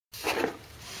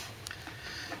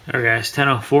Alright guys,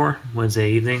 10:04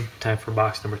 Wednesday evening, time for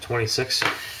box number 26,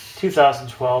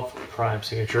 2012 Prime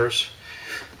Signatures.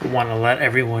 I want to let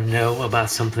everyone know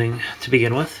about something to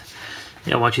begin with.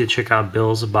 I want you to check out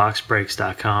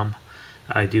billsboxbreaks.com.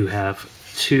 I do have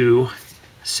two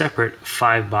separate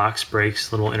 5-box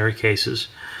breaks, little inner cases.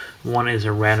 One is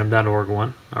a random.org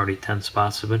one, already 10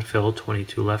 spots have been filled,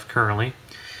 22 left currently.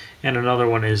 And another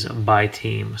one is by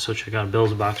team, so check out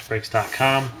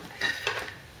billsboxbreaks.com.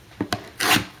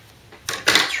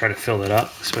 Try to fill it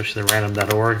up, especially the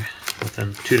random.org.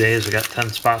 Within 2 days, we got 10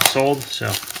 spots sold, so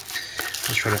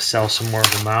let's try to sell some more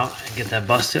of them out and get that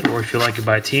busted. Or if you like it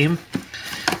by team,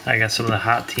 I got some of the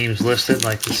hot teams listed,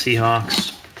 like the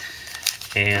Seahawks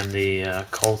and the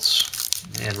Colts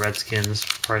and Redskins,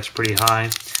 priced pretty high.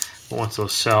 But once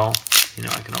those sell, you know,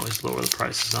 I can always lower the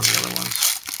prices on the other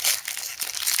ones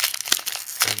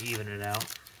and even it out.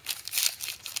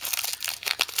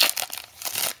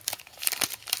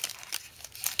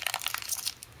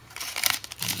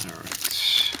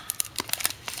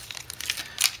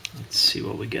 Let's see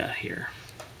what we got here.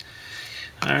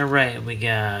 Alright, we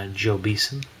got Joe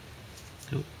Beeson.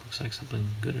 Oh, looks like something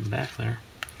good in back there.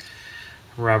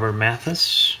 Robert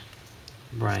Mathis.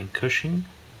 Brian Cushing.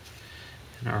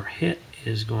 And our hit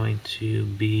is going to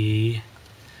be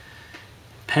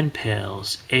Pen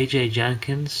Pals, AJ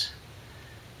Jenkins,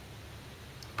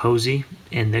 Posey,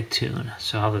 and Nick Toon.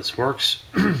 So how this works,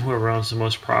 whoever owns the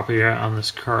most property on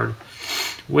this card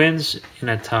wins. In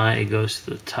a tie, it goes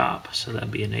to the top. So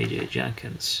that'd be an AJ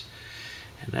Jenkins.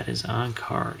 And that is on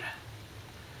card.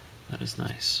 That is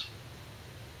nice.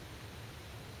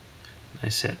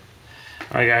 Nice hit.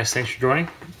 Alright guys, thanks for joining.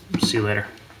 See you later.